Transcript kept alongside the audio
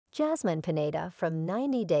Jasmine Pineda from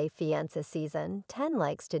 90 Day Fiancé Season 10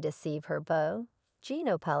 likes to deceive her beau,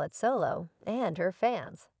 Gino Palazzolo, and her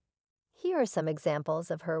fans. Here are some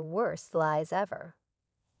examples of her worst lies ever.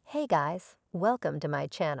 Hey guys, welcome to my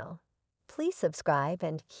channel. Please subscribe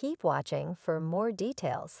and keep watching for more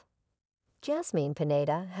details. Jasmine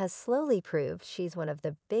Pineda has slowly proved she's one of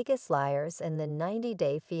the biggest liars in the 90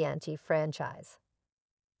 Day Fiancé franchise.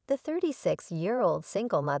 The 36-year-old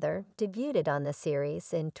single mother debuted on the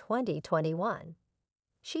series in 2021.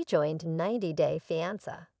 She joined 90 Day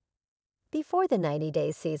Fiancé before the 90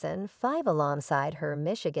 Days season 5 alongside her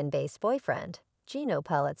Michigan-based boyfriend, Gino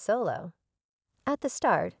Palazzolo. At the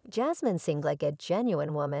start, Jasmine seemed like a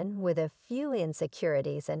genuine woman with a few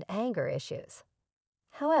insecurities and anger issues.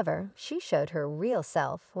 However, she showed her real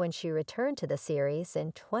self when she returned to the series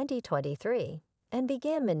in 2023 and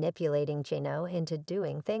began manipulating Gino into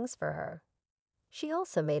doing things for her. She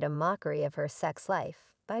also made a mockery of her sex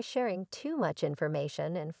life by sharing too much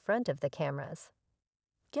information in front of the cameras.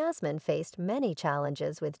 Jasmine faced many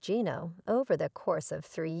challenges with Gino over the course of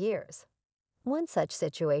 3 years. One such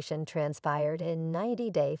situation transpired in 90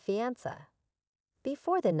 Day Fiancé.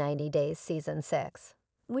 Before the 90 Days Season 6,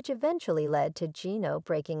 which eventually led to Gino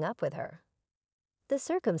breaking up with her. The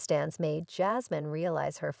circumstance made Jasmine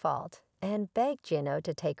realize her fault and begged Gino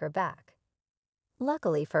to take her back.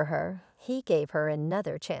 Luckily for her, he gave her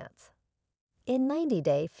another chance. In 90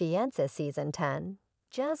 Day Fiancé Season 10,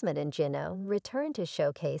 Jasmine and Gino returned to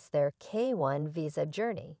showcase their K1 visa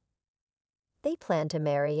journey. They planned to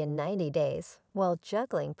marry in 90 days while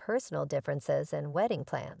juggling personal differences and wedding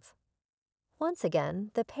plans. Once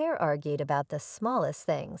again, the pair argued about the smallest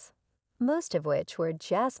things, most of which were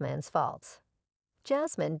Jasmine's faults.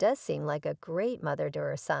 Jasmine does seem like a great mother to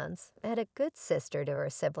her sons and a good sister to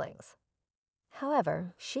her siblings.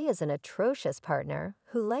 However, she is an atrocious partner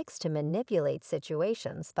who likes to manipulate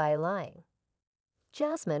situations by lying.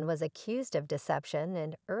 Jasmine was accused of deception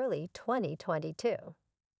in early 2022.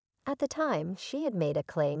 At the time, she had made a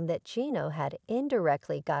claim that Gino had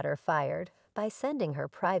indirectly got her fired by sending her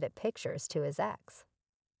private pictures to his ex.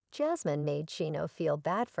 Jasmine made Gino feel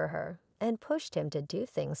bad for her and pushed him to do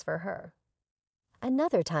things for her.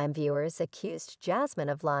 Another time viewers accused Jasmine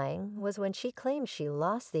of lying was when she claimed she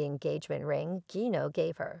lost the engagement ring Gino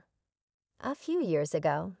gave her. A few years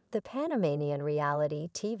ago, the Panamanian reality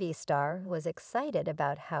TV star was excited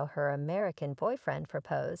about how her American boyfriend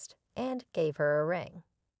proposed and gave her a ring.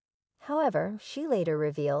 However, she later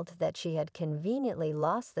revealed that she had conveniently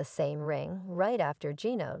lost the same ring right after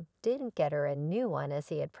Gino didn't get her a new one as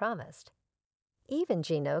he had promised. Even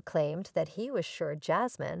Gino claimed that he was sure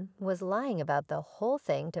Jasmine was lying about the whole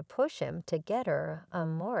thing to push him to get her a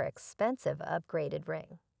more expensive upgraded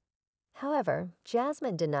ring. However,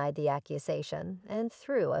 Jasmine denied the accusation and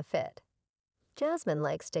threw a fit. Jasmine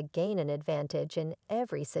likes to gain an advantage in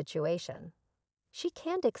every situation. She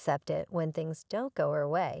can't accept it when things don't go her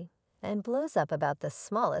way and blows up about the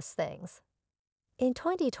smallest things. In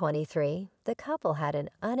 2023, the couple had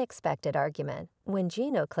an unexpected argument when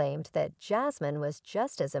Gino claimed that Jasmine was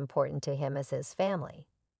just as important to him as his family.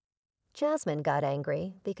 Jasmine got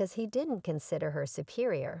angry because he didn't consider her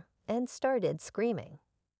superior and started screaming.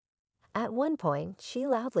 At one point, she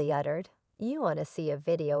loudly uttered, "You want to see a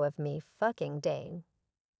video of me fucking Dane."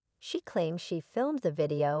 She claimed she filmed the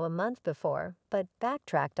video a month before, but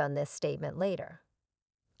backtracked on this statement later.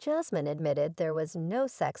 Jasmine admitted there was no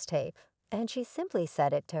sex tape, and she simply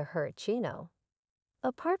said it to hurt Gino.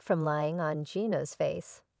 Apart from lying on Gino's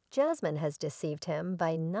face, Jasmine has deceived him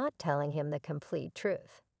by not telling him the complete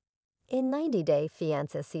truth. In 90 Day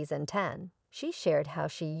Fiancé Season 10, she shared how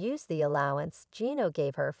she used the allowance Gino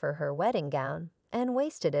gave her for her wedding gown and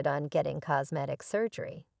wasted it on getting cosmetic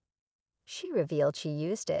surgery. She revealed she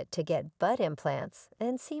used it to get butt implants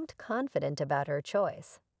and seemed confident about her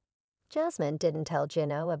choice. Jasmine didn't tell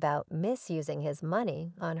Gino about misusing his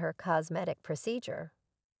money on her cosmetic procedure.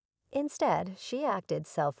 Instead, she acted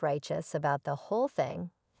self-righteous about the whole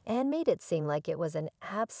thing and made it seem like it was an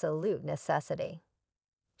absolute necessity.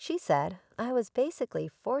 She said, "I was basically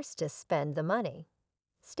forced to spend the money,"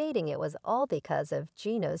 stating it was all because of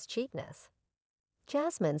Gino's cheapness.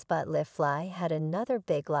 Jasmine's butt lift fly had another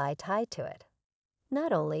big lie tied to it.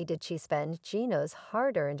 Not only did she spend Gino's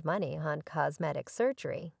hard-earned money on cosmetic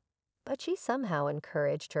surgery, but she somehow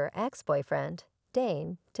encouraged her ex-boyfriend,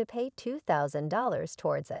 Dane, to pay $2,000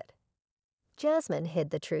 towards it. Jasmine hid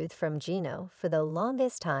the truth from Gino for the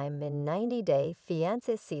longest time in 90 Day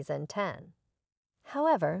Fiancé Season 10.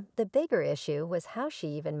 However, the bigger issue was how she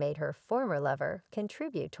even made her former lover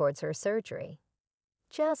contribute towards her surgery.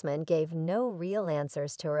 Jasmine gave no real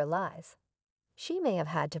answers to her lies. She may have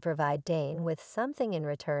had to provide Dane with something in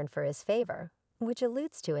return for his favor, which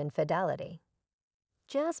alludes to infidelity.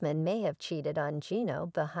 Jasmine may have cheated on Gino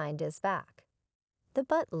behind his back. The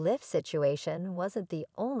butt lift situation wasn't the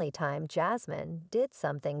only time Jasmine did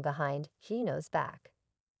something behind Gino's back.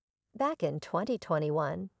 Back in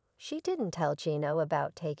 2021, she didn't tell Gino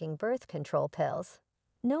about taking birth control pills,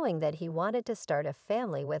 knowing that he wanted to start a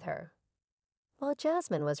family with her. While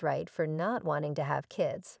Jasmine was right for not wanting to have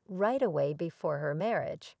kids right away before her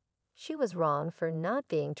marriage, she was wrong for not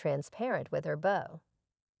being transparent with her beau.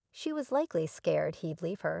 She was likely scared he'd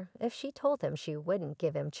leave her if she told him she wouldn't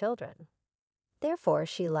give him children. Therefore,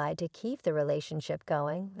 she lied to keep the relationship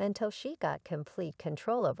going until she got complete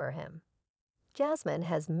control over him. Jasmine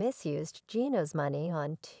has misused Gino's money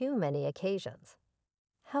on too many occasions.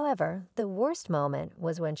 However, the worst moment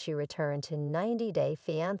was when she returned to 90-day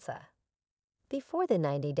fiancé. Before the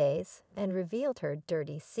 90 days, and revealed her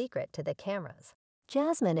dirty secret to the cameras.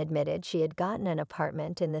 Jasmine admitted she had gotten an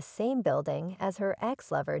apartment in the same building as her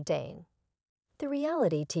ex-lover Dane. The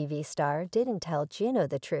reality TV star didn't tell Gino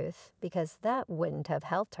the truth because that wouldn't have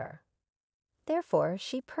helped her. Therefore,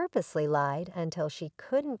 she purposely lied until she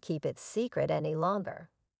couldn't keep it secret any longer.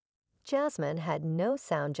 Jasmine had no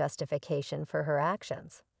sound justification for her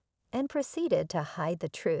actions and proceeded to hide the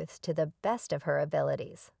truth to the best of her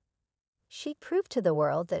abilities. She proved to the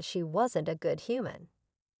world that she wasn't a good human.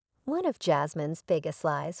 One of Jasmine's biggest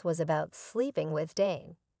lies was about sleeping with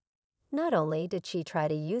Dane. Not only did she try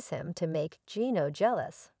to use him to make Gino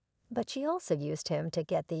jealous, but she also used him to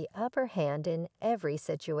get the upper hand in every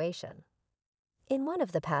situation. In one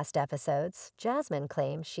of the past episodes, Jasmine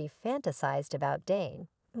claimed she fantasized about Dane,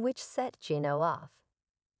 which set Gino off.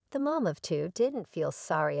 The mom of two didn't feel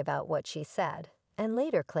sorry about what she said, and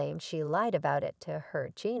later claimed she lied about it to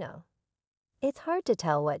hurt Gino. It's hard to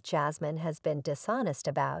tell what Jasmine has been dishonest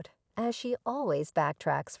about, as she always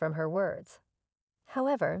backtracks from her words.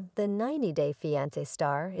 However, the 90-day fiancé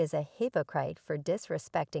star is a hypocrite for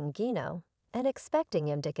disrespecting Gino and expecting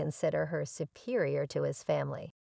him to consider her superior to his family.